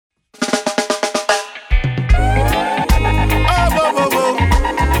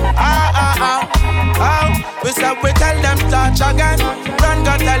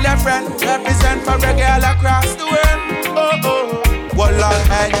friend. Represent for reggae all across the world. Oh, oh. Well, all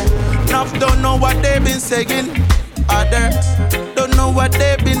right. Enough don't know what they've been saying. Others don't know what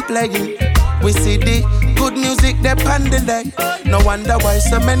they've been playing. We see the good music they on the leg. No wonder why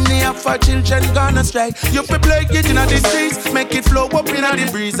so many of our children gone astray. You fi play it in the streets, make it flow up in the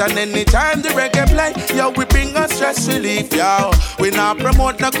breeze. And anytime the reggae play, yo, we bring us stress relief, yo. We not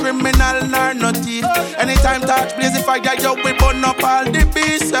promote no criminal nor no thief. Anytime touch blaze the fire, yo, we burn up all the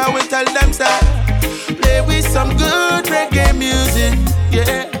beasts. So we tell them, say, play with some good reggae music,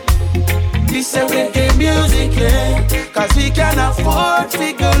 yeah. This a reggae music, yeah. Cause we can afford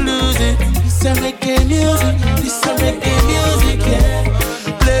to go lose it. This a reggae music, this a reggae music,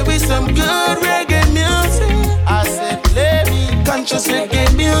 yeah. Play with some good reggae music. I said play with conscious reggae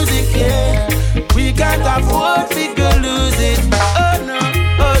music, yeah. We can't afford to go lose it.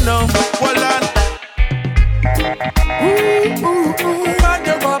 Oh no, hold on. Ooh, ooh, ooh. Man,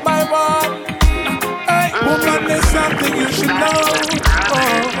 you got my one. Hey, woman, there's something you should know.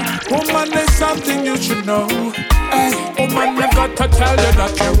 Oh, woman, there's something you should know. Hey, woman, I've got to tell you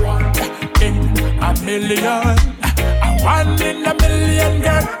that you're one in a million. One in a million,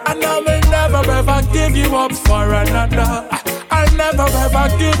 girl. And I will never ever give you up for another. I'll never ever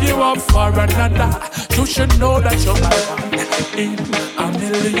give you up for another. You should know that you're my one in a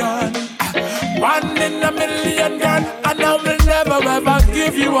million. One in a million, girl. And I will never ever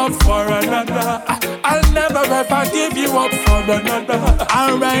give you up for another. I'll never ever give you up for another.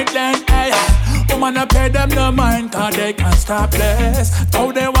 Alright then, hey. Woman, I pay them no mind, cause they can't stop this.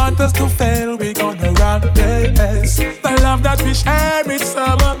 Though they want us to fail, we gonna run this. The love that we share, it's so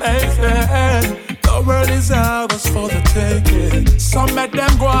amazing. The world is ours for the taking. Some make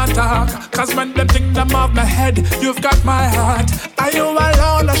them go and talk, cause when them think them off my head, you've got my heart. Are you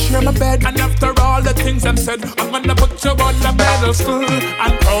alone? I share my bed. And after all the things I'm said, I'm gonna put you on the pedestal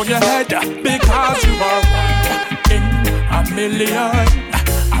and crown your head, because you are one in a million.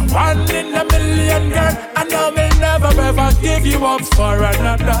 One in a million, girl. And I will never ever give you up for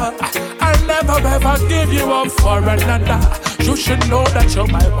another. I'll never ever give you up for another. You should know that you're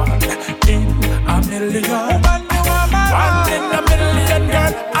my one in a million. One in a million,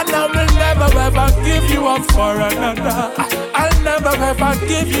 girl. And I will never ever give you up for another. I'll never ever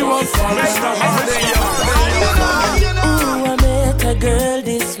give you up for another. Ooh, I met a girl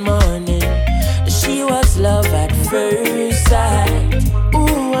this morning. She was love at first sight.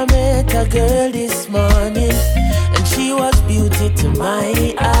 Ooh, I met a girl this morning, and she was beauty to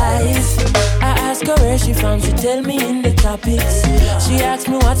my eyes. I asked her where she from, she tell me in the tropics. She asked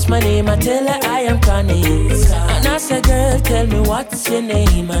me what's my name, I tell her I am Connie. And I said, girl, tell me what's your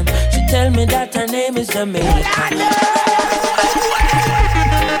name, and she tell me that her name is Jamaica.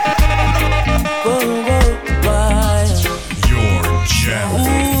 Whoa, whoa, whoa. Your jam.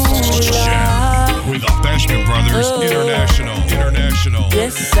 With the Bashman Brothers International.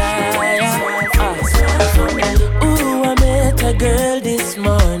 Yes, I am. Ooh, I met a girl this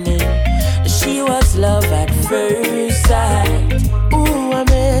morning. She was love at first sight. Ooh, I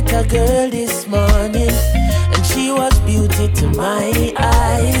met a girl this morning, and she was beauty to my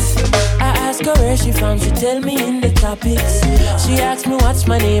eyes. I asked her where she from, she tell me in the tropics. She asked me what's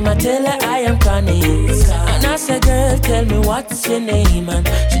my name, I tell her I am Connie. And I said, girl, tell me what's your name, and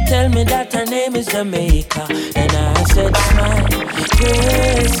she tell me that her name is Jamaica. And I said, smile,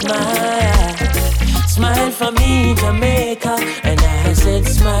 girl, smile, smile for me, Jamaica. And I said,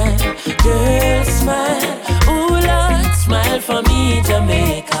 smile, girl, smile, ooh Lord, smile for me,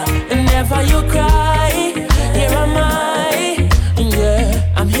 Jamaica. And never you cry, here am I,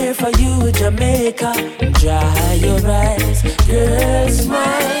 yeah, I'm here for you, Jamaica. Dry your eyes, girl,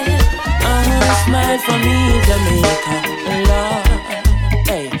 smile, smile for me, Jamaica, Lord.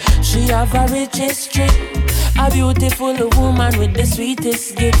 Hey, she have a rich history, a beautiful woman with the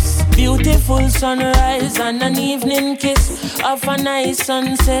sweetest gifts. Beautiful sunrise and an evening kiss of a nice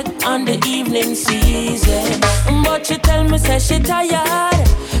sunset on the evening season. But she tell me, say she tired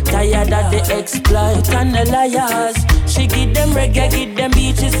of the exploit and the liars. She give them reggae, give them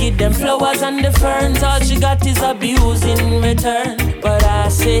beaches, give them flowers and the ferns. All she got is abuse in return. But I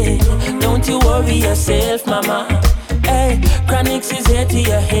say, don't you worry yourself, mama. Hey, Chronix is here to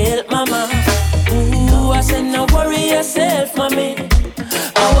your help, mama. Ooh, I said, no worry yourself, mommy.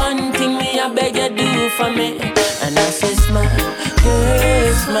 One thing me, I beg you do for me. And I said, smile,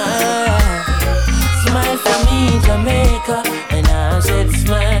 girl, smile. Smile for me, Jamaica. And I said,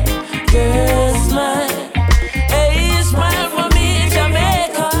 smile, girl, smile. Hey, smile for me,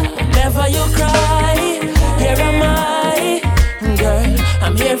 Jamaica. Never you cry, here am I. Girl,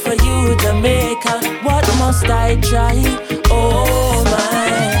 I'm here for you, Jamaica. What must I try? Oh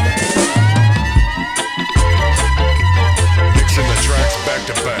my. Back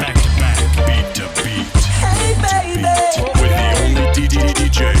to back, beat to beat. Hey, baby. With the only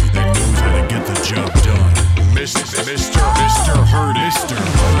DJ that knows how to get the job done. Mr. Hurdy.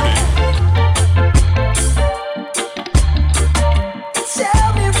 Tell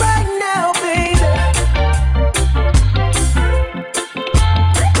me right now, baby.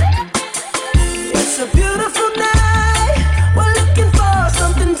 It's a beautiful night. We're looking for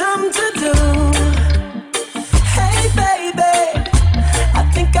something dumb to do. Hey, baby, I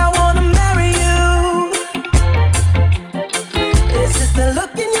think I wanna marry you. Is it the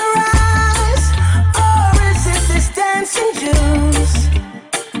look in your eyes, or is it this dancing juice?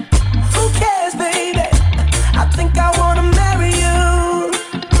 Who cares, baby? I think I wanna marry you.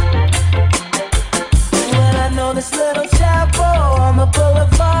 When I know this little chapel on the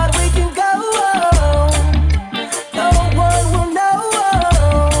boulevard, we can go. No one will know.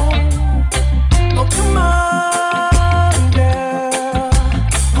 Oh, come on, girl.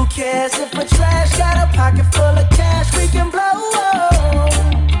 Who cares if we're trash? Got a pocket full of cash we can blow.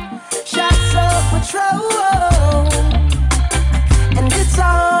 Shots of Patron, and it's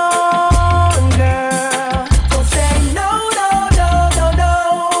on, girl. Don't say no, no, no, no, no.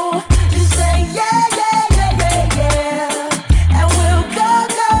 Just say yeah, yeah, yeah, yeah, yeah. And we'll go,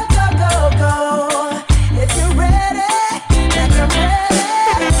 go, go, go, go. If you're ready, like I'm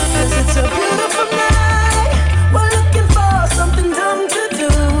ready. 'Cause it's a beautiful night. We're looking for something dumb to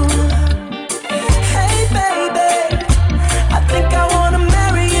do. Hey, baby, I think I wanna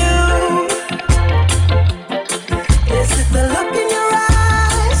marry you. Is it the look in your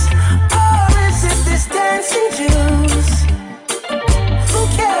eyes, or is it this dancing juice? Who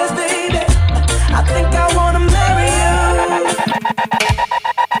cares, baby? I think I wanna marry you.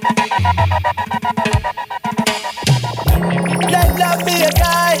 Let love be a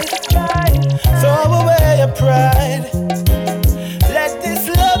guide. Throw away your pride. Let this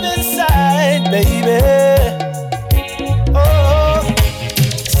love inside, baby. Oh,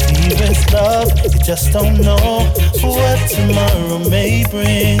 serious love, you just don't know what tomorrow may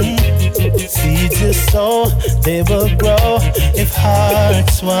bring. Seeds you sow, they will grow if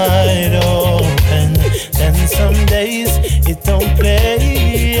hearts wide open. Then some days it don't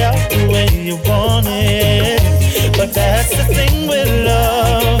play out the way you want it. But that's the thing with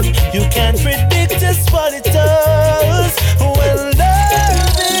love, you can't predict just what it does. When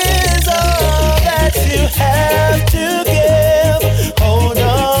love is all that you have to give, hold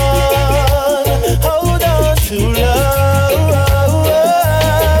on to love.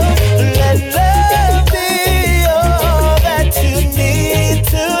 Let love be all that you need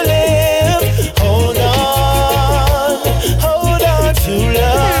to live. Hold on to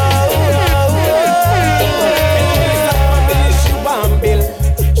love. She want bill.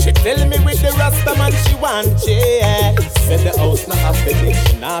 She tell me with the Rasta man she want chair. Said the house not have the dick,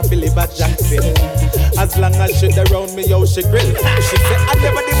 she not feel it but Jackson. As long as she around me, yo, she grill. She say I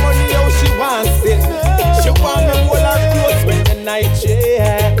never the money, yo, she wants it. She want me hold her close when the night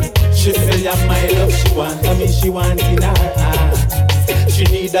chair. She say I'm my love, she want me, she want in her heart. She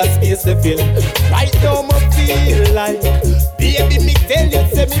need a space to fill. Right now I feel like, baby, me tell you,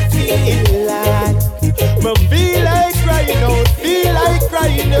 say me feel like. Me feel like crying out, feel like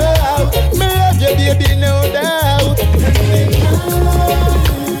crying out. Me love you, baby, no doubt.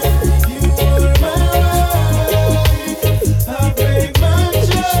 You're my wife, I break my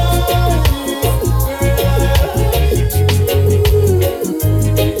choice. Girl, I love you.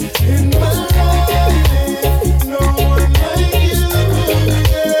 In my life, no one like you,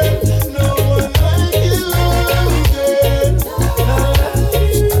 girl. No one like you, girl. I love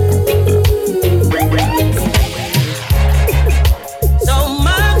you. So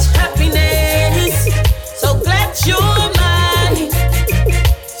much happiness, so glad you're mine.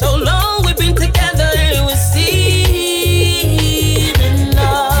 So long we've been together and we're seeing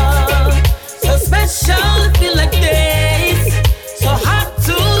love. So special, feel like this, so hard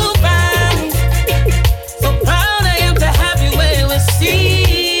to find. So proud I am to have you when we're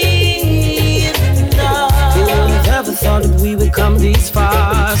seeing love. Never thought that we would come this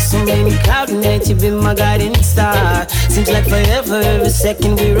far. So many cloudy nights, you've been my guiding star. Seems like forever, every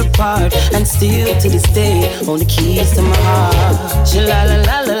second we're apart. And still to this day, hold the keys to my heart.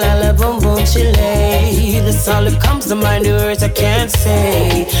 She-la-la-la-la-la, boom-boom, Chile. That's all that comes to mind, the words I can't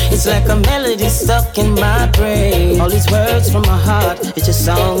say. It's like a melody stuck in my brain. All these words from my heart, it's a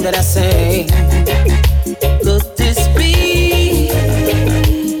song that I sing. Could this be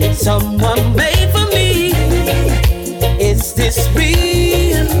someone made for me? Is this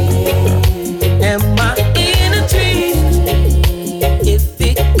real? Am I in a dream? If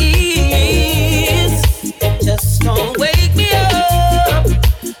it is, just don't wake me up.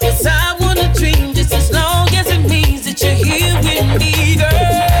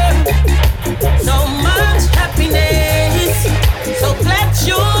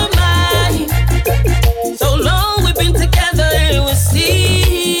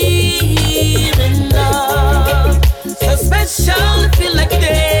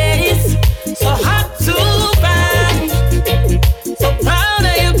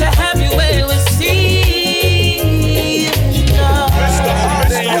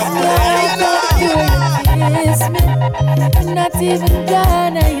 Not even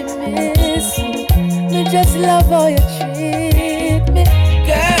Ghana you miss me. Me just love how you treat me.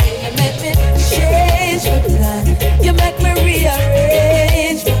 Girl, you make me change my plan. You make me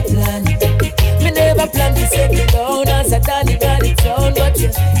rearrange my plan. Me never plan to settle down as a Danny town, but you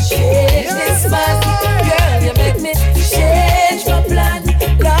change this man. Girl, you make me change my plan.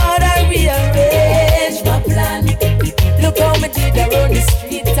 Lord, I rearrange my plan. Look how me did around the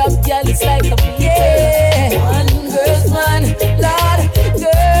street, top girl, it's like a play. One girl's man, Lord,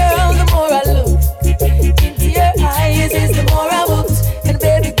 girl, the more I look into your eyes is the more I hooked. And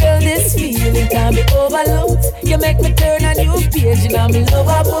baby girl, this feeling can't be overlooked. You make me turn a new page in my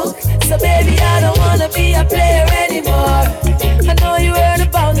love book. So baby, I don't wanna be a player anymore. I know you heard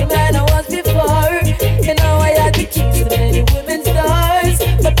about the man I was before. You know I had the keys to many women's doors.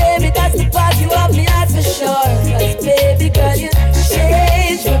 But baby, that's the part you have me at for sure. Cause baby girl, you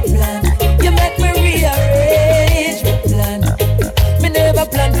change my plan. You make me rearrange my plan. Me never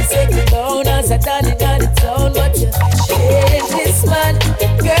plan to settle down as a Danny town, but you change this man.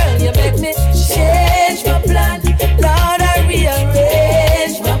 Girl, you make me change my plan. Lord, I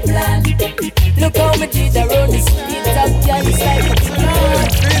rearrange my plan. Look how me did around the street, top girl, it's like a plan.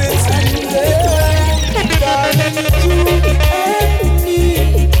 Darling, you and me,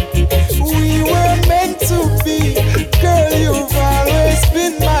 we were meant to be. Girl, you've always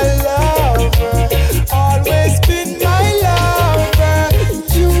been my lover, always been my lover.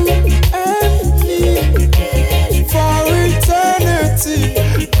 You and me, for eternity.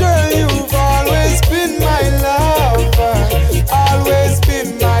 Girl, you've always been my lover, always been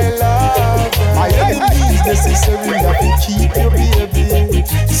my lover. My enemies necessary, I can keep you, baby.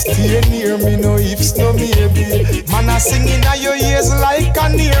 Stay near me, no ifs, no maybe. Man, I sing in your ears like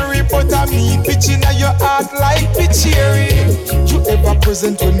canary, but I mean pitch in your heart like pitchery. You ever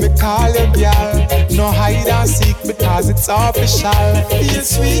present when me call you, girl? No hide and seek because it's official. Feel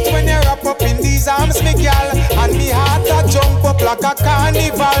sweet when you wrap up in these arms, me girl, and me heart a jump up like a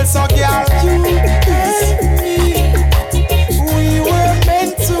carnival. So, girl, you and me, we were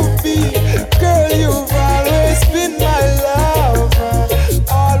meant to be. Girl, you've always been my lover,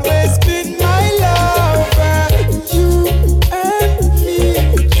 always been my lover. You and me,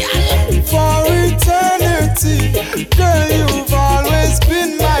 for eternity. Girl, you've always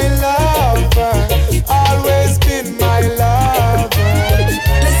been my lover, always been my lover.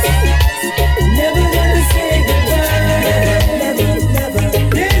 Never gonna say goodbye, never.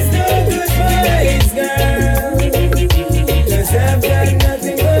 There's no goodbyes, girl. 'Cause I've got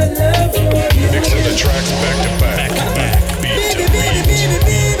nothing but love for you. Mixing the tracks back to back, beat to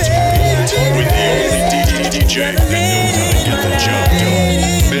beat. With the only DJ that knows how to get the job done.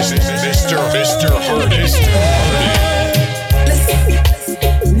 This is Mr. Hardest.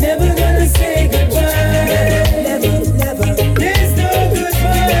 Never gonna say goodbye, never. There's no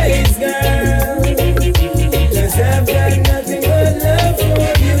goodbyes, girl. 'Cause I've got nothing but love for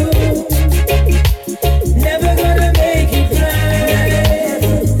you. Never gonna make you cry,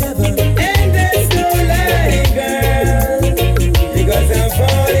 never. And that's no lie, girl. Because I'm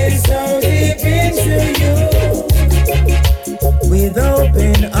falling so deep into you. With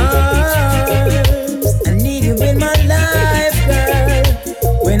open arms, I need you in my life, girl.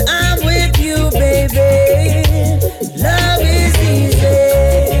 When I'm with you, baby, love is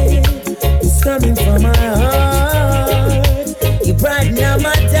easy. It's coming from my heart. You brighten up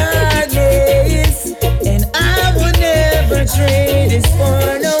my darkness, and I would never trade this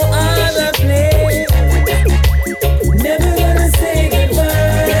for no other place. Never gonna say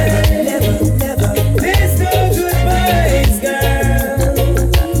goodbye, never. There's no goodbyes, girl.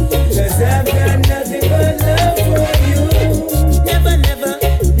 'Cause I've got nothing but love for you. Never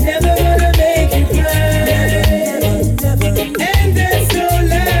gonna make you cry, never. And there's no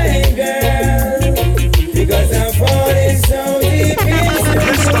lie, girl. Because I'm falling so deep into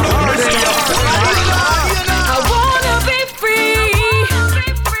you. I wanna be free.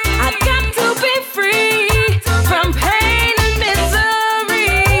 I got to be free from pain and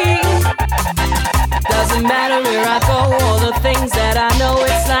misery. Doesn't matter where I go or the things that I know.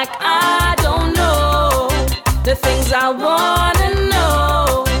 It's like I don't know the things I wanna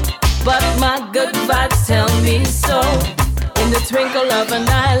know, but my good vibes tell me so. In the twinkle of an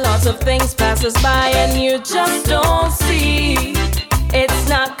eye, lots of things pass us by and you just don't see. It's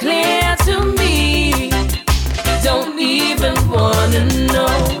not clear to me. Don't even wanna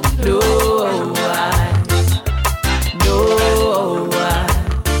know. No, why? No, why?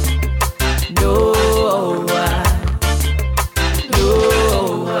 No, why? No,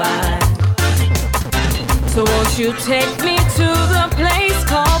 why? So won't you take me to the place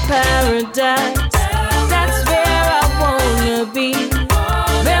called paradise? That's where I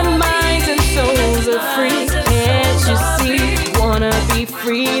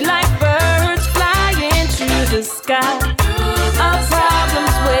sky. Our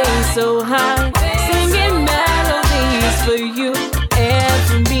problems weigh so high, singing melodies for you and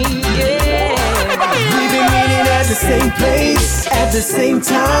for me, yeah. We've been meeting at the same place, at the same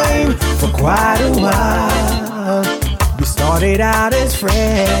time, for quite a while. We started out as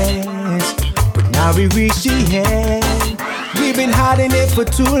friends, but now we reached the end. We've been hiding it for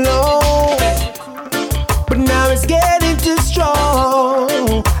too long, but now it's getting too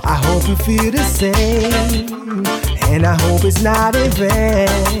strong. I hope you feel the same, and I hope it's not in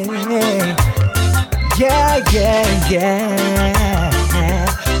vain. Yeah, yeah, yeah.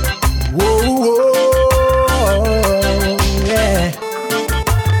 Whoa, whoa, yeah.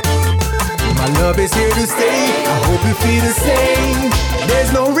 My love is here to stay. I hope you feel the same.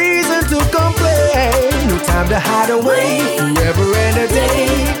 There's no reason to complain. No time to hide away. Forever and a day.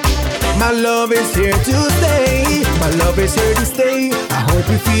 My love is here to stay. My love is here to stay. I hope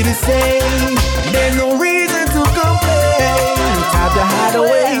you feel the same. There's no reason to complain. No time to hide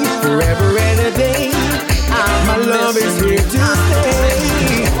away. Forever and a day. My love is here to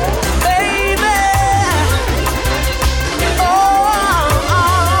stay. Baby. Oh,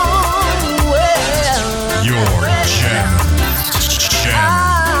 well. Your jam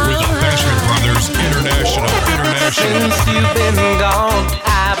with the Bachelor Brothers International. Since you've been gone,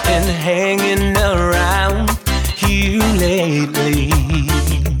 I've been hanging around you lately,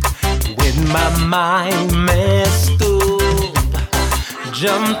 with my mind messed up.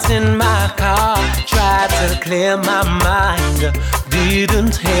 Jumped in my car, tried to clear my mind,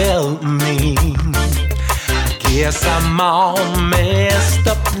 didn't help me. Guess I'm all messed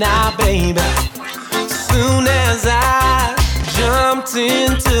up now, baby. Soon as I jumped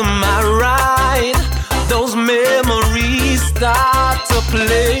into my ride, those memories start to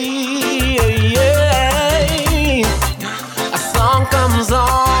play. A song comes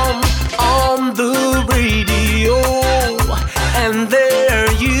on the radio, and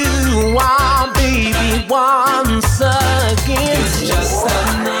there you are, baby, once again. It's just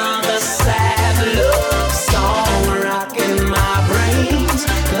another sad love song rocking my brains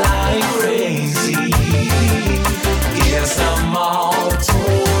like crazy. Guess I'm all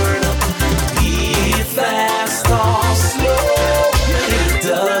torn up, be it fast or slow, it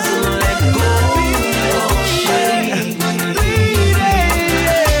doesn't let go of shame.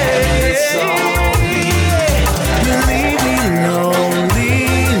 And it's all You leave me lonely,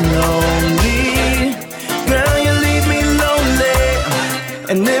 lonely. Girl, you leave me lonely.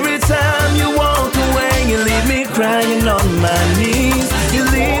 And every time you walk away, you leave me crying on my knees. You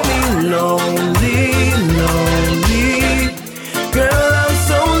leave me lonely, lonely. Girl, I'm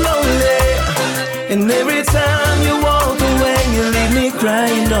so lonely. And every time you walk away, you leave me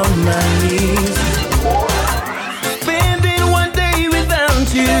crying on my knees. Spending one day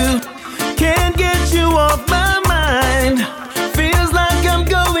without you, can't get you off my mind. Feels like I'm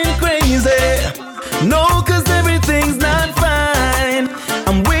going crazy. No, 'cause everything's not fine.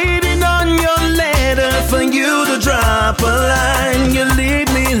 I'm waiting on your letter for you to drop a line. You leave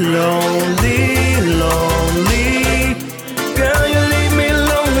me lonely, lonely. Girl, you leave me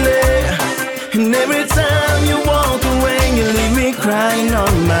lonely. And every time you walk away, you leave me crying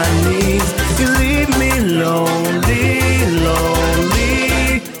on my knees. You leave me lonely,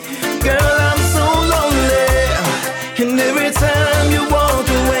 lonely. Girl, I'm so lonely. And every time you walk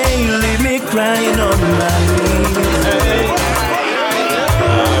away, you leave me crying on my knees. Hey,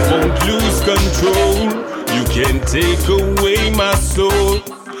 I won't lose control. You can't take away my soul.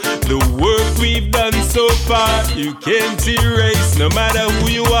 The work we've done so far, you can't erase no matter who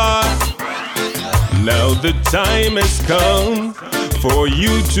you are. Now the time has come for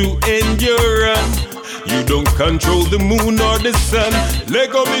you to end your run. You don't control the moon or the sun.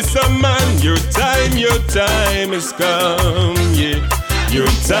 Let go be some man. Your time has come. Yeah,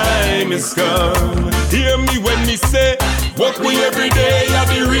 your time has come. Hear me when me say, work we every day, I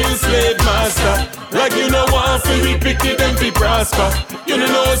be real slave master. Like you know want fi we pick it and fi prosper. You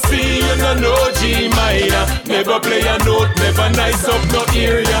know C, you know G minor. Never play a note, never nice up no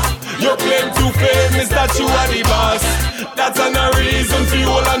area. You claim to famous that you are the boss. That's a reason for you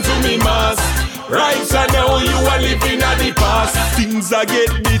hold on to me mass. Right so now you are living at the past. Things are get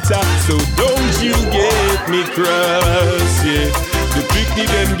bitter, so don't you get me cross, yeah. The picnic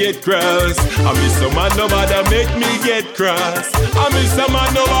them get cross. I miss some man no bother make me get cross. I miss some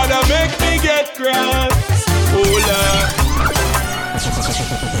man no bother make me get cross. Oh Lord.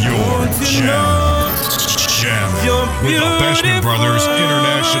 Your jam with the Bachelor Brothers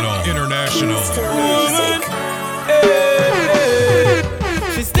International. Woman, hey,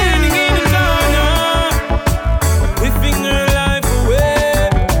 she's standing in the corner, living her life away.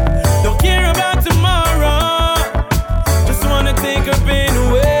 Don't care about tomorrow.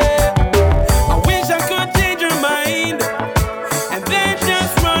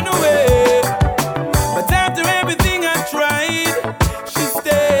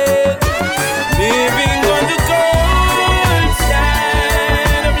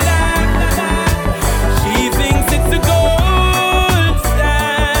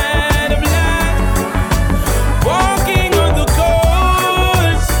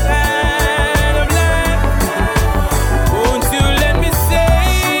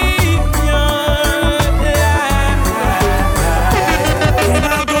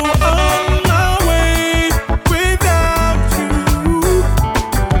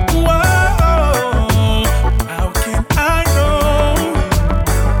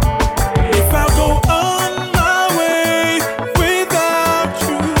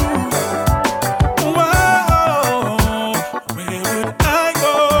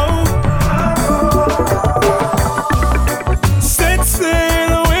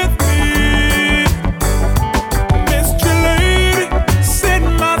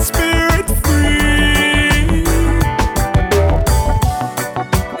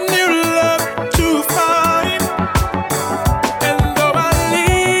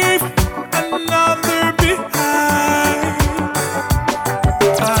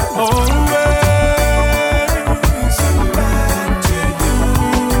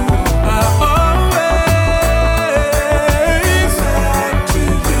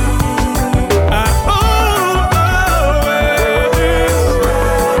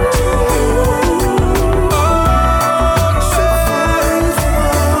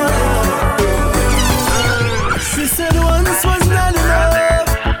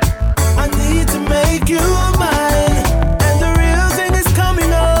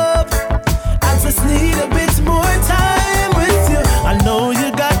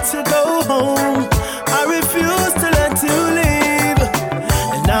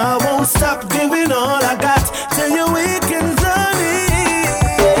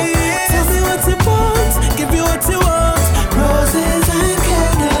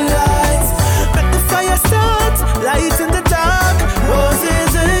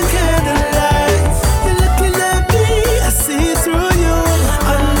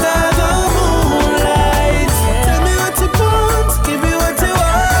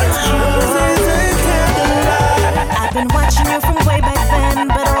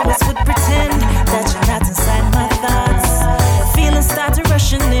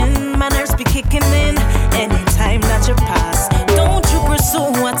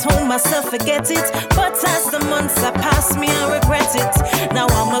 I forget it. But as the months have passed me, I regret it. Now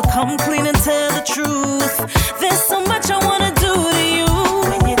I'ma come clean and tell the truth. There's so much I wanna do to you.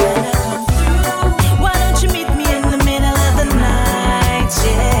 When you gonna come through? Why don't you meet me in the middle of the night?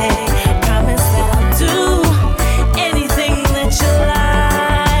 Yeah, promise that I'll do anything that you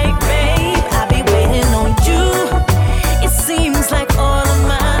like, babe. I'll be waiting on you. It seems like all of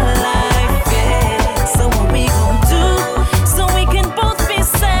my life, yeah. So what we gon' do so we can both be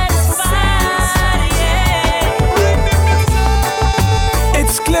satisfied, yeah.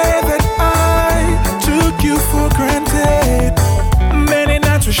 It's clear that I took you for granted. Many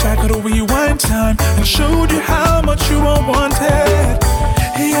nights wish I could rewind time and showed you how much you were wanted.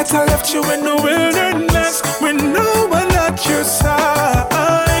 Yet I left you in the wilderness with no one at your side.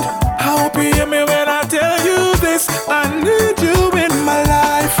 I hope you hear me when I tell you this. I need you in my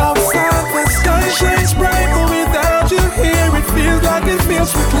life. Outside the sky shines bright, but without you here it feels like it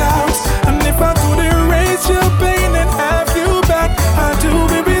fills with clouds. And if I could erase your pain and have you back, I'd do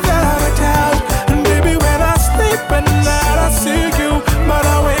it without a doubt. And baby, when I sleep at night I see you, but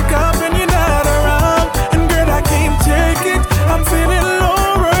I wake up and you're not around. And girl, I can't take it, I'm feeling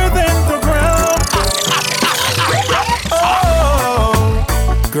lower than the ground. Oh,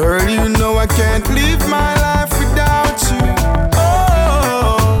 Girl, you know I can't live my life without you.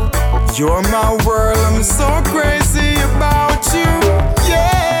 Oh, you're my world, I'm so crazy about you.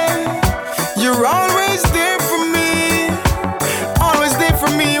 Yeah, you're always there for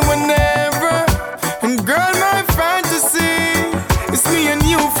me whenever. And girl, my fantasy is me and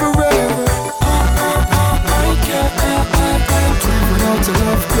you forever. I can't live without your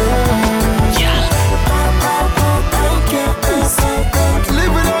love, girl.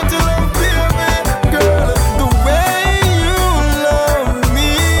 Live without your love, baby. Girl, the way you love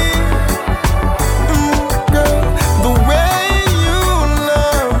me. Girl, the way you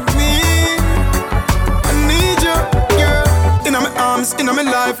love me. I need you, girl. In my arms, in my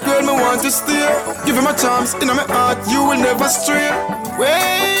life, girl, me want to stay. Give you my charms, in my heart, you will never stray.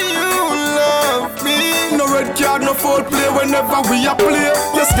 Way you love me. No red card, no foul play whenever we are play.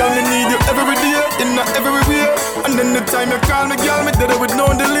 Yes, girl, me need you every day, in every way. And then the time you call me, girl, me did it with no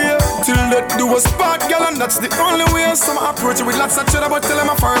delay. Till that do us part, girl, and that's the only way. Some approach you with lots of cheddar, but tell them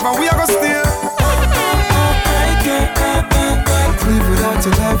I'm forever, we are gonna stay. I can't live without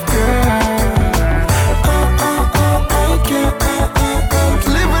your love, girl. I can't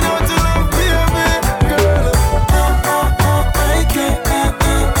live without your love, baby, girl. I can't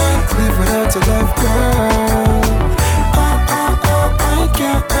live without your love, girl. I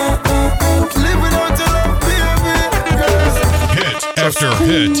can't live without your love, baby, girl. Hit after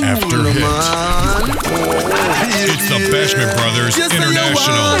hit after hit. It's the Bashman Brothers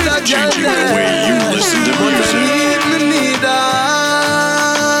International. Changing the way you listen to music.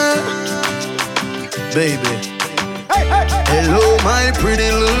 Baby. Hello, my pretty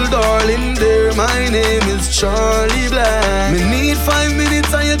little darling there. My name is Charlie Black. Me need 5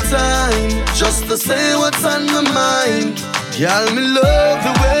 minutes of your time just to say what's on my mind. Girl, me love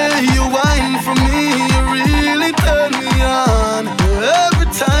the way you whine for me. You really turn me on. Every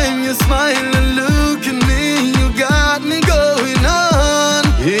time you smile and look at me, you got me going on.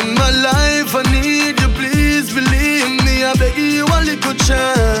 In my life, I need you, please believe me. I beg you a little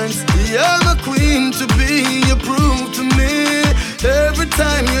chance. You're my queen to be, you prove to me every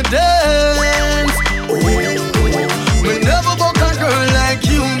time you dance. Oh, me never walk a girl like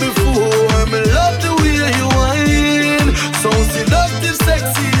you before. Me love the way you whine, so seductive,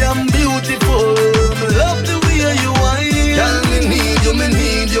 sexy and beautiful. Me love the way you whine. Girl, me need you, me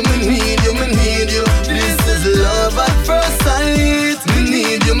need you, me need you, me need you. This is love at first sight. Me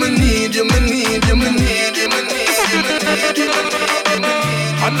need you, me need you, me need you, me need you, me need you, me need you, me need you.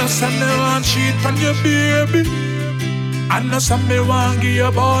 I know some me want cheat on your baby. I know some me want give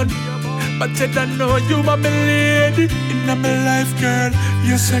you bun. But I don't know you are my lady. In my life, girl,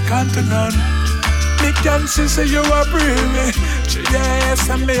 you're second to none. Me can see say you are pretty. Yes,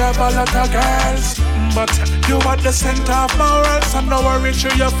 and me have a lot of girls. But you are the center of my world. So no worry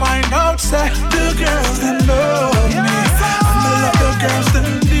till you find out. Say the girls that love me. And I love the girls that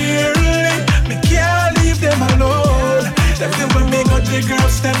dearly. Me can't leave them alone. That's the way me got the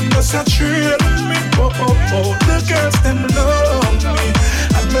girls them just a thrill me. Oh oh oh, the girls them love me.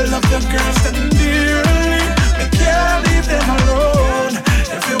 And me love the girls them dearly. Me can't leave them alone.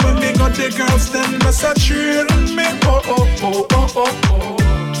 Every way me got the girls them just a thrill me. Oh oh oh oh oh oh.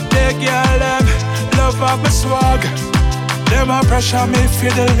 The girl them love of my swag. Them a pressure me for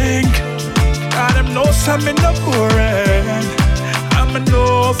the link. And them know some me no boring. I'm a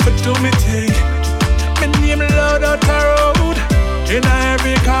know for do me thing. Me name loud out the road. in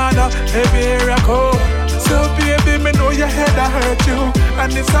every corner, every area code. So baby, me know your head I hurt you,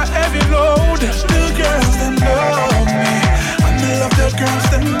 and it's a heavy load. The girls them love me, and me love the girls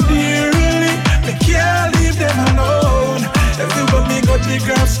them dearly. Me can't leave them alone. Everywhere me go, the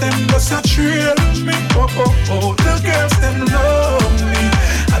girls them just a thrill me. Oh oh oh, the girls them love me,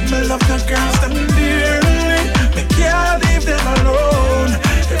 and me love the girls them dearly. Me can't leave them alone.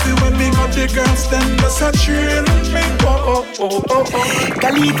 Everywhere me go, the girls them just a thrill me. Oh oh oh oh oh.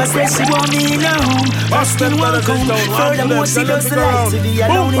 Khalifa says she want me in her home, but still won't come. Furthermore, she doesn't like to be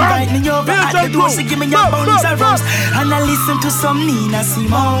alone. Invite me over at the door, she give me a bones and rose, and I listen to some Nina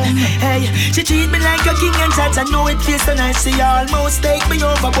Simone. Hey, she treat me like a king and judge. I know it feels so nice. She almost take me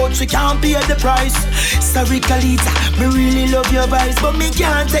over, but she can't pay the price. Sorry, Khalita, me really love your vibes, but me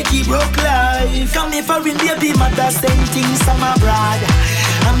can't take it broke life. Come here for real, baby, mother, same things from abroad.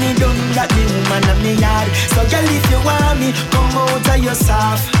 And me done that me woman and me yard. So girl, if you want me, come out of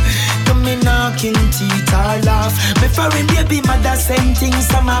yourself. Come me knocking teeth or laugh. Me foreign baby mother same things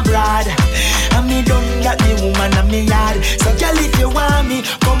from abroad. And me done that me woman and me yard. So girl, if you want me,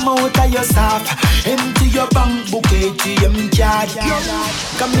 come out of yourself. Empty your bank book, ATM card.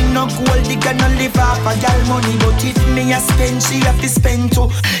 Come me no gold digger, no live off a girl money. But if me a spend, she have to spend too.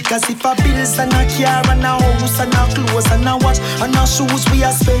 Cause if a bills and a car and a house and a clothes and a watch and a shoes, we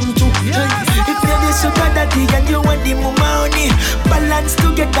a spend too. If you the sugar daddy and you want the money, balance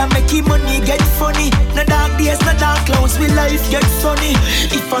together, make it money get funny. No dark days, no dark clouds, we life get funny.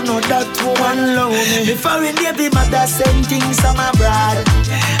 If I know that one love me, if I win baby mother send things from abroad.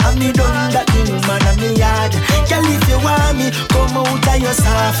 And me done that the woman and me yard. Girl, if you want me, come out of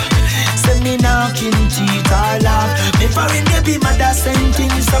yourself. Send me knocking teeth or laugh. Me foreign baby mother send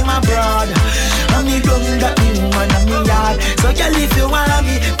things from abroad. And me done that the woman and me yard. So girl, if you want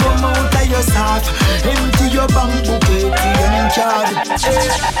me, come out of yourself. Empty your bank book, ATM card.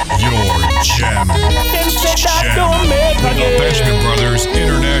 You're jamming. Don't make With the Bashman Brothers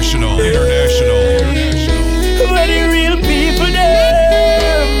International. Where the real people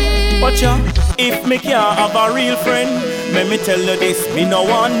there. Watch out, if me can't have a real friend, let me tell you this, me no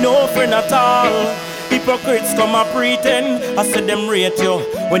want no friend at all. Hypocrites come a pretend, I said them rate you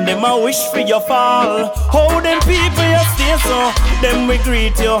when them a wish for your fall. How them people you stay so, them we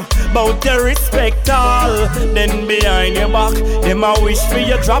greet you, bout your respect all. Then behind your back, them a wish for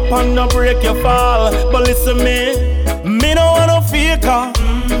your drop and no break your fall. But listen me no want no faker,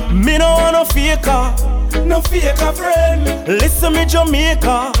 me no want no faker. No faker friend. Listen me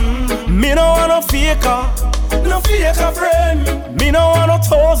Jamaica, me no want no faker. No faker friend. Me no want no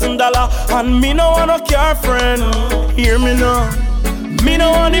 $1,000 and me no want no car friend. Hear me now. Me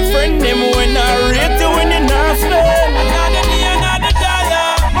no want the friend them when I rate you when you not spend. Another day, another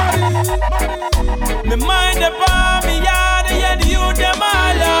dollar. Me mind the bar, me yard, yeah the youth them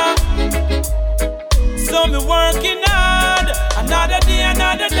all. So me working hard. Another day,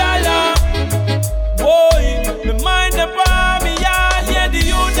 another dollar. Boy, me mind the bar, me yard, yeah the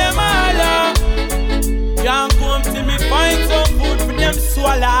youth them all. Can't come till me find some food for them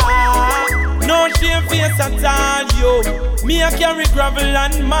swallow. No shame face at all, yo. Me a carry gravel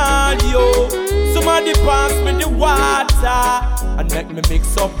and mud, yo. Somebody pass me the water and make me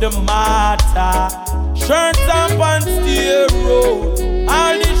mix up the matter. Shirts and pants stay road,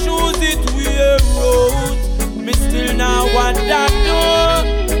 all the shoes it wear road. Me still now want that though,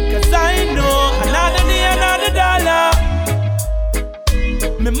 cause I know another day, another dollar.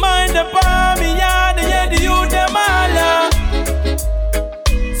 Me mind the bar, me yard, yeah, the youth them all.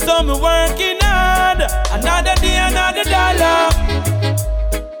 So me working hard, another day, another dollar.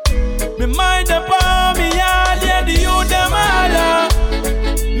 Me mind the bar, me yard, yeah, the youth them all.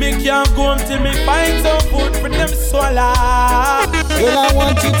 Me can't go until me find some food for them swallow. Well, I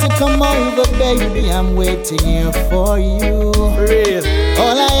want you to come over, baby, I'm waiting here for you. Real.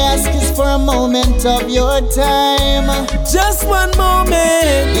 All I ask is for a moment of your time. Just one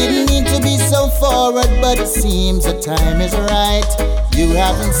moment. Didn't need to be so forward, but it seems the time is right. You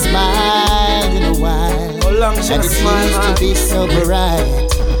haven't smiled in a while, How long and it seems to be so bright.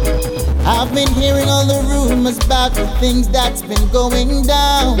 I've been hearing all the rumors about the things that's been going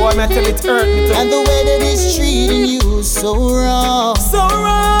down. Boy, man, tell it hurt me too. And the way that it's treating you is so wrong. So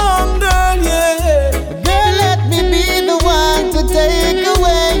wrong, girl, yeah. Girl, let me be the one to take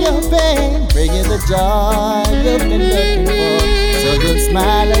away your pain. Bring you the joy you've been looking for, so you'll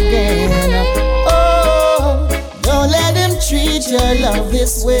smile again. Oh, don't let him treat your love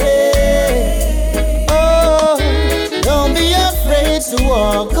this way. Oh, don't be afraid to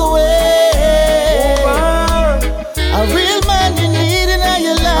walk away. A real man you need in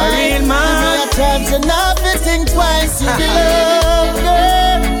your life. A real man. Give me a chance and not to think twice. You belong.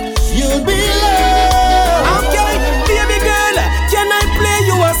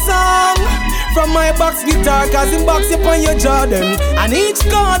 like box guitar, cause him box up on your jaw them. And each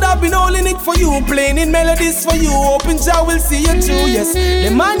chord I've been holding it for you, playing in melodies for you. Open jaw will see you through, yes. The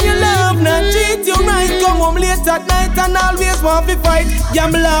man you love, not treat you right. Come home late at night and always want to fight.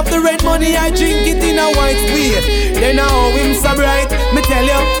 Gamble up the red money, I drink it in a white sweet. Then how him so bright, me tell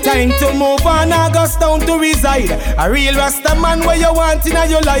you, time to move on, August down to reside. A real Rasta man where you want in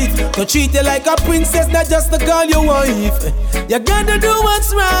your life, to treat you like a princess, not just to call you wife. You gotta do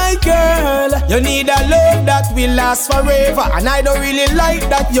what's right, girl. You need a love that will last forever, and I don't really like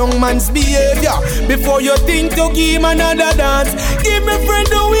that young man's behavior. Before you think to give him another dance, give me friend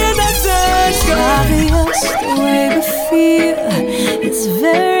the way that says, girl. Obvious the way we feel, it's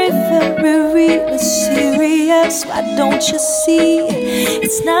very, very real, it's serious. Why don't you see?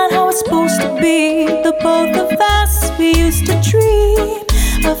 It's not how it's supposed to be. The both of us, we used to dream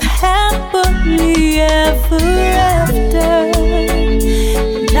of happily ever after,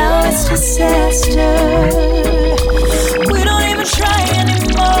 but now it's disaster. We don't even try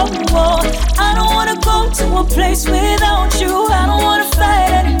anymore. I don't wanna go to a place without you. I don't wanna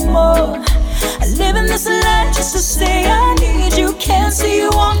fight anymore. I live in this life just to say I need you. Can't see you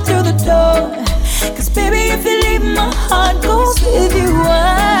walk through the door, cause baby if you leave my heart goes with you.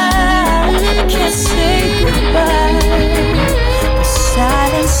 I can't say goodbye. The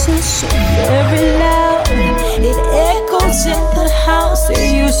silence is so very loud, it echoes in the house.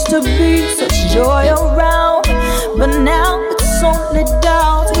 There used to be such joy around, but now it's only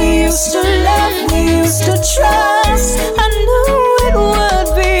doubt. We used to love, we used to trust. I knew it would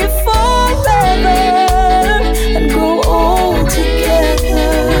be forever and grow old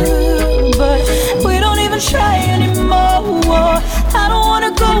together, but we don't even try anymore. I don't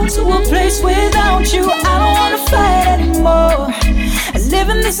wanna go to a place without you. I don't wanna fight anymore. I live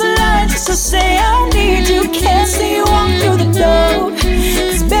in this life just to say I need you. Can't see you walk through the door,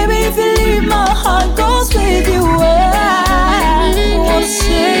 cause baby if you leave my heart goes with you. I wanna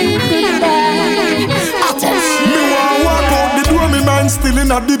say goodbye. Me want walk out the door, me mind still in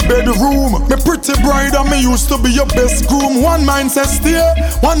the bedroom. Me pretty bride and me used to be your best groom. One mind says stay,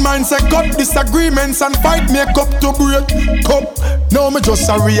 one mind say cut disagreements and fight, make up to break cup. Now me just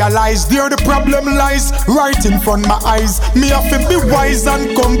realize there the problem lies right in front my eyes. Me have to be wise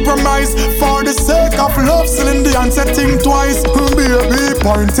and compromise for the sake of love, selling the answer think twice. Baby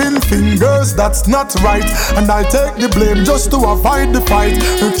pointing fingers, that's not right, and I take the blame just to avoid the fight.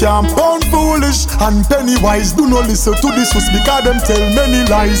 You can't pound foolish and penny wise. Do not listen to this was because them tell many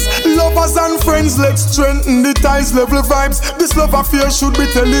lies. Lovers and friends, let's strengthen the ties. Level vibes, this love affair should be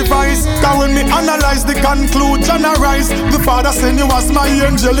televised. Cause when me analyze the conclusion arise, the father said you was my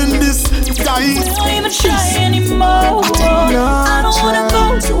angel in this guy. We don't even try anymore. I don't wanna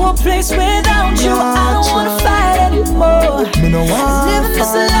go to a place without you. I don't wanna fight anymore. Living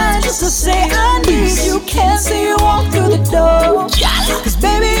this life just to say I need you. Can't see you walk through the door, cause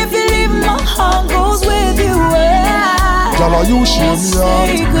baby if you leave my heart goes with you. Jala, you share me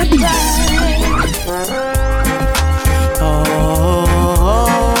say goodbye.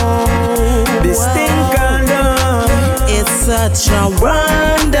 This thing called love, it's such a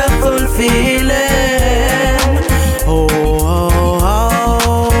wonderful feeling.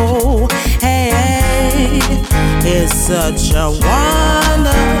 Hey, it's such a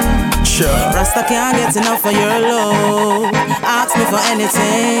wonder. Rasta can't get enough of your love. Ask me for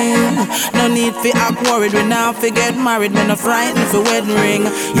anything. No need for act worried. We now forget married. Me no frightened for wedding ring.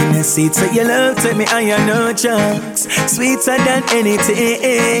 In the seats of your love, take me on your no chance. Sweeter than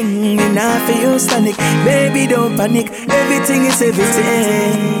anything. Me not for you stanic. Baby don't panic. Everything is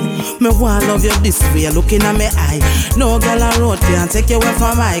everything. Me want love you this way, looking at me eye. No girl on road can't take you away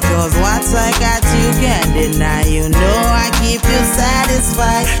from my. Cause what I got you can't deny. You know I keep you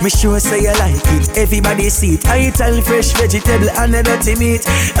satisfied. Me sure say you like it. Everybody see it. I tell fresh vegetable and a dirty meat.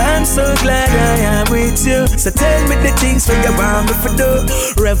 I'm so glad I am with you. So tell me the things when you want me for do.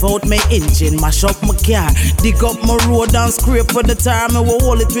 Rev out my engine, mash up my car, dig up my road and scrape for the tire. Me will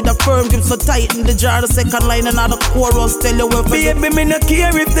hold it with a firm grip so tight in the jar. The second line and the chorus tell you where. Baby, me no care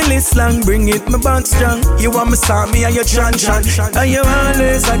if the list long. Bring it me back strong. You want me start me and you chan. And you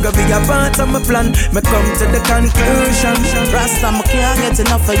always I go be a part of my plan. Me come to the conclusion. Rasta, me can't get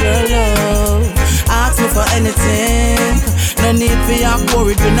enough of your love. Ask me for anything. No need for you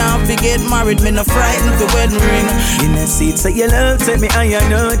worried. We now we get married. Me no frightened for wedding ring. In the seats of your love, take me and you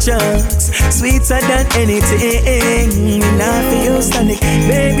no chance. Sweeter than anything. Me not for you stanic.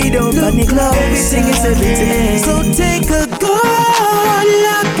 Baby don't panic. Everything is everything. So take a good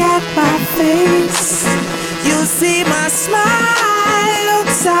look at my face. You see my smile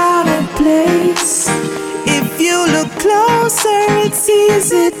looks out of place. If you look close closer, it's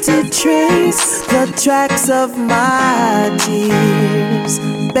easy to trace the tracks of my tears,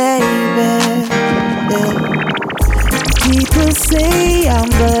 baby. Yeah. People say I'm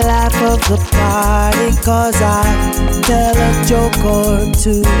the life of the party, 'cause I tell a joke or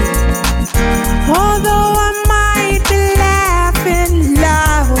two. Although I might be laughing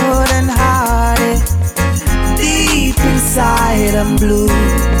loud and hearty, deep inside I'm blue.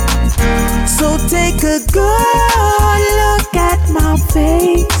 So take a good look at my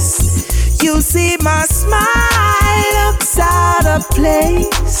face. You'll see my smile looks out of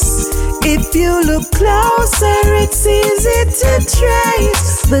place. If you look closer, it's easy to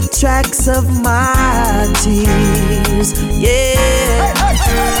trace the tracks of my tears. Yeah.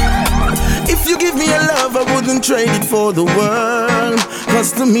 If you give me your love, I wouldn't trade it for the world.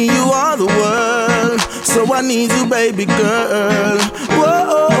 'Cause to me you are the world. So I need you, baby girl.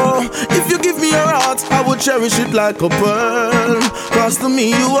 Whoa. If you give me your heart, I would cherish it like a pearl. 'Cause to me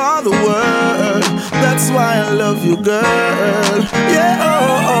you are the world. That's why I love you, girl. Yeah,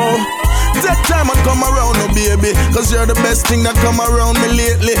 oh. Take time and come around, oh baby, 'cause you're the best thing that come around me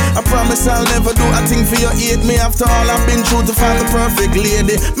lately. I promise I'll never do a thing for you, hate me. After all I've been through to find the perfect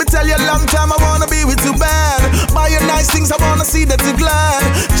lady. Me tell you a long time I wanna be with you bad. Buy you nice things, I wanna see that you're glad.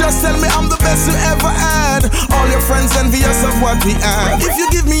 Just tell me I'm the best you ever had. All your friends envious of what we have. If you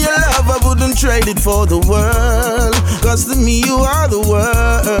give me your love, I wouldn't trade it for the world. 'Cause to me you are the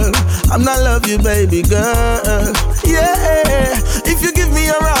world. I'm not love you, baby girl. Yeah. If you give me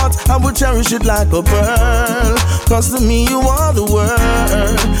your heart, I would cherish it like a pearl. 'Cause to me you are the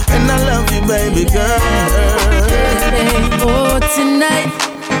world. And I love you, baby girl. Oh, tonight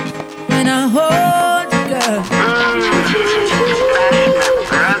when I hold you, girl,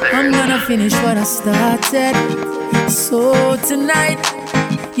 I'm gonna finish what I started. So tonight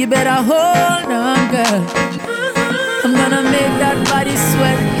you better hold on, girl. I'm gonna make that body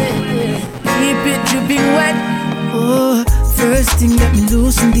sweat. Keep it dripping wet. Oh, first thing, let me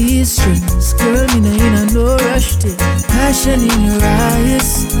loosen these strings. Girl, me nah in a no rush day. Passion in your eyes,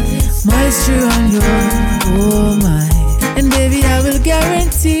 moisture on your, oh my. And baby, I will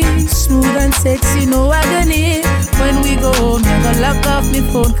guarantee smooth and sexy, no agony. When we go home, never lock off my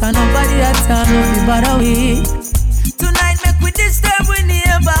phone, 'cause nobody that time no be bother we. Tonight make we disturb we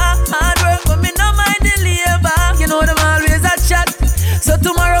neighbor. Hard work but me no mind the labor. You know them always a chat, so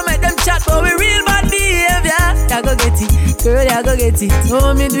tomorrow make them chat but we real bad behavior. Ya go get it, girl, ya go get it.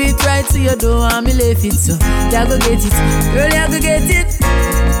 Oh, me do it right so you don't want me left it. So ya go get it, girl, ya go get it.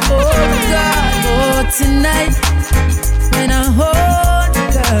 Oh God, oh tonight when I hold you,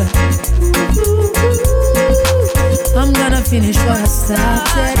 girl, I'm gonna finish what I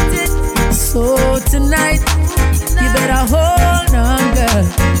started. So tonight you better hold on, girl.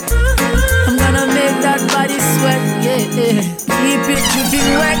 I'm gonna make that body sweat, yeah. Keep it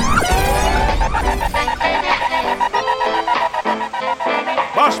dripping wet.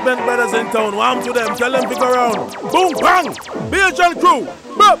 Bashment brothers in town, warm to them, tell them to go around. Boom, bang, BHL crew,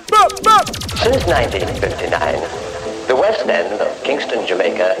 bop, bop, bop. Since 1959, the West End of Kingston,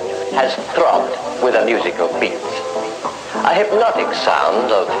 Jamaica has throbbed with a musical beat. A hypnotic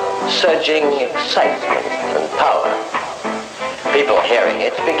sound of surging excitement and power. People hearing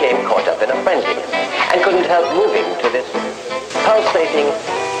it became caught up in a frenzy and couldn't help moving to this pulsating,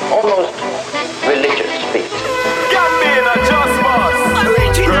 almost religious beat. Gambina just was.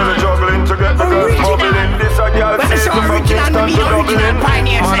 Girl juggling to get the girls bubbling. This a girl taking from Kingston to Dublin.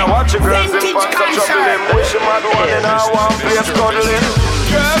 Man, I watch your girls in pants of troubling. Wish you might one in our one place cuddling.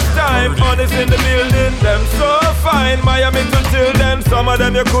 First time, honest in the building, them so fine. Miami to till then, some of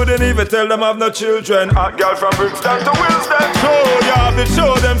them you couldn't even tell them have no children. Hot girl from Brixton to Wilsden. Show you have it,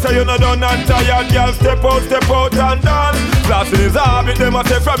 show them say you not done and tired. Girl, step out and dance. Class is habit, them a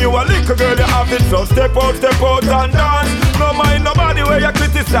say from you a little girl you have it. So step out and dance. No mind nobody where you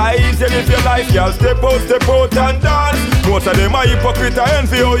criticize. You live your life, girl, step out and dance. Most of them are hypocrite and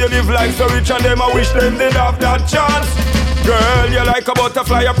envy how you live life so rich, and them I wish them did have that chance. Girl, you like a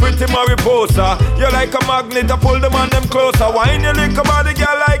butterfly, a pretty Mariposa. You like a magnet, to pull them on them closer. Wine your little body,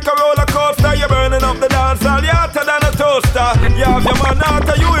 girl, like a roller coaster. You're burning up the dance hall, you're hotter than a toaster. You have your man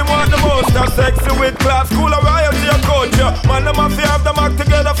after you, him want the most. Sexy with class, cool, a riot to your culture. Man, them have to have them act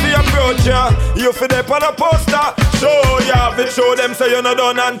together for your approach, yeah. You fit up on a poster. Show you have it, show them say you're not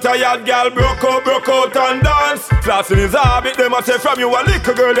done and tired. Girl, broke out and dance. Class in his habit, them a say from you a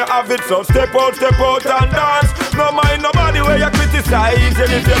little girl, you have it. So step out and dance. No mind nobody where you criticize. You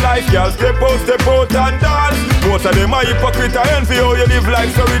live your life, girl, step out and dance. Most of them are hypocrite and envy how you live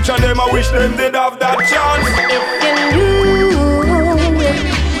life so rich, and them I wish them did have that chance. If you knew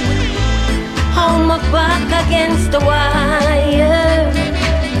how my back against the wall,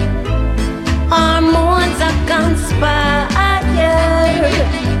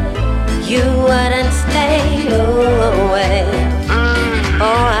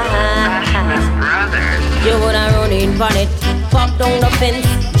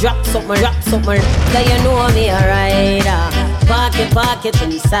 drop something. Cause you know me a rider. Park it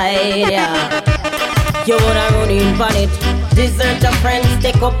inside, yeah. You wanna run in on it. Desert your friends,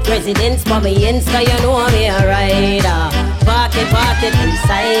 take up residence for me ends. Cause you know me a rider. Park it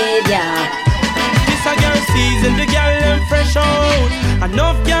inside, yeah. This a girl season, the girl them fresh out.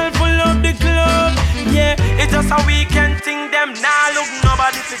 Enough girl full of the club. Yeah, it's just a weekend thing. Them nah look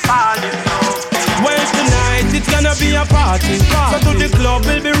nobody to call it now. Well tonight it's gonna be a party. So to the club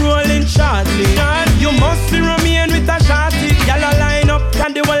we'll be rolling shortly. You must remain with a shorty. Y'all a line up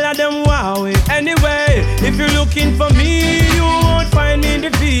and the whole of them wow it. Anyway, if you're looking for me, you won't find me in the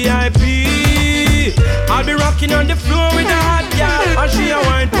VIP. I'll be rocking on the floor with a hot girl, and she a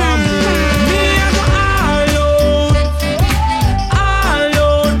wine for me. Me I go all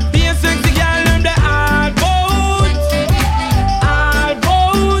out. Be a sexy girl and the all boat.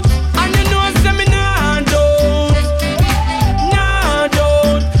 And you know say me nah doubt.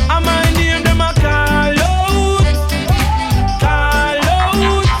 And my name them a call out.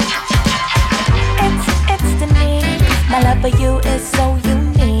 It's the need. My love for you is so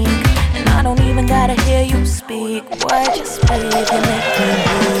unique, and I don't even gotta hear you speak. Boy, just speak, you make me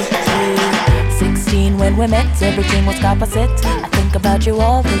weak. 16 when we met, everything was opposite. I think about you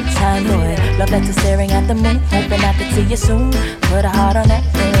all the time, boy. Love letter staring at the moon, hoping I could see you soon. Put a heart on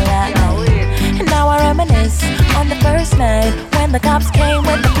every line. And now I reminisce on the first night when the cops came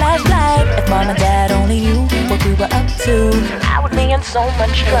with the flashlight. If mom and dad only knew what we were up to, I would be in so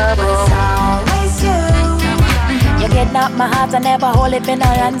much trouble. It's always you. You kidnap my heart, I never hold it, been a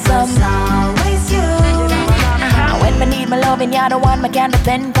ransom. It's always you. When me need my loving, you're the one me can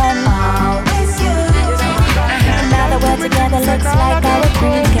depend on. Always you. And now that we're together, looks like our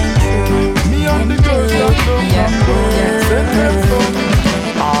dream came true. Me and the girls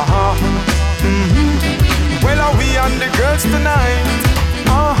Well, we and the girls tonight.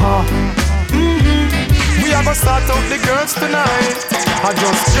 We are gonna start out the girls tonight. I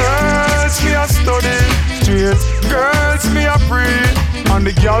just girls me a study, straight girls me a pray. And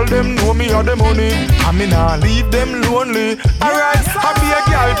the girl them know me or the money, I mean I leave them lonely. Alright, I be a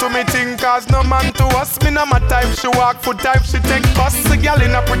girl to me think, cause no man to us. Me no my type, she walk foot type, she take bus. A girl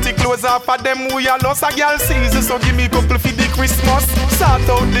in a pretty clothes off of them we a lost. A girl sees so give me couple for the Christmas. Sort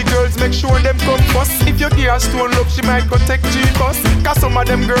out the girls, make sure them come first. If you give her stone look, she might go take G-bus. Cause some of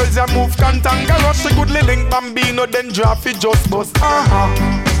them girls a move cantankerous. She good link bambino, then drop it just bust.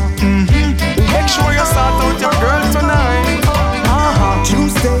 Make sure you sort out your girl tonight.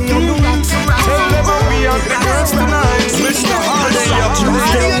 Tuesday on the rocks. Tell them we are the girls tonight. Tuesday on the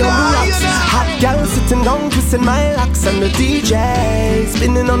rocks. Hot girl sitting down, twisting my locks, and the DJ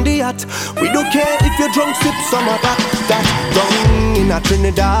spinning on the yacht. We don't care if you're drunk, sip some of that. Down in a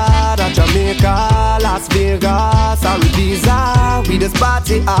Trinidad, a Jamaica, Las Vegas, or Ibiza. We just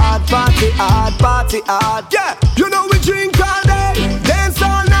party hard. Yeah, you know we drink all day, dance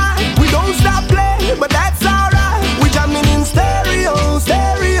all night. We don't stop playing, but that's alright. We jamming in stereo.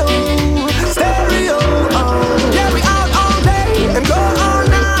 Yeah, we out all day and go all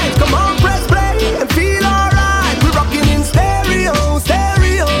night. Come on, press play and feel alright. We rocking in stereo.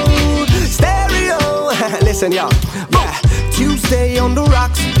 Listen, y'all. Yeah. Tuesday on the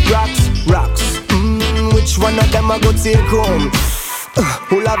rocks. Which one of them I go take home?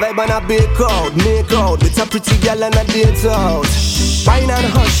 Who la vibe and a big crowd, make out. It's a pretty girl and a date out. Fine and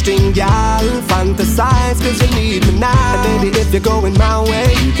hush thing, y'all. Fantasize cause you need me now. And baby, if you're going my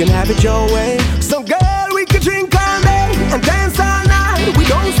way, you can have it your way. So girl, we can drink all day and dance all night. We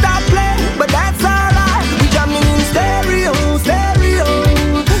don't stop playing, but that's alright. We jamming in stereo.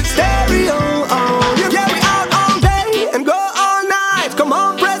 Oh, yeah, we out all day and go all night. Come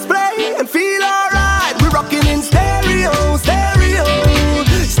on, press play and feel alright. We rocking in stereo.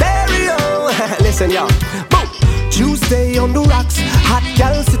 Listen, y'all. Boom. Tuesday on the rocks. Hot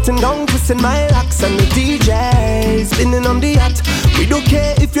girl sitting down, twisting my locks, and the DJ spinning on the yacht. We don't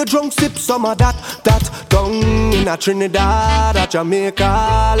care if you're drunk, sip some of that. Down in a Trinidad, a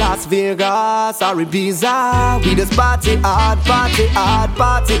Jamaica, Las Vegas, or Ibiza. We just party hard.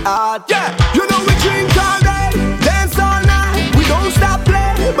 Yeah, you know we drink all day, dance all night. We don't stop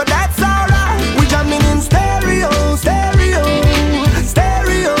playing, but that's alright. We jamming in stereo.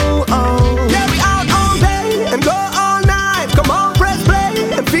 Oh, yeah, we out all day and go all night. Come on, press play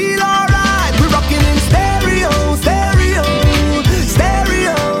and feel alright. We rocking in stereo.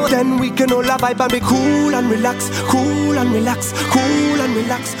 Then we can all vibe and be cool and relax.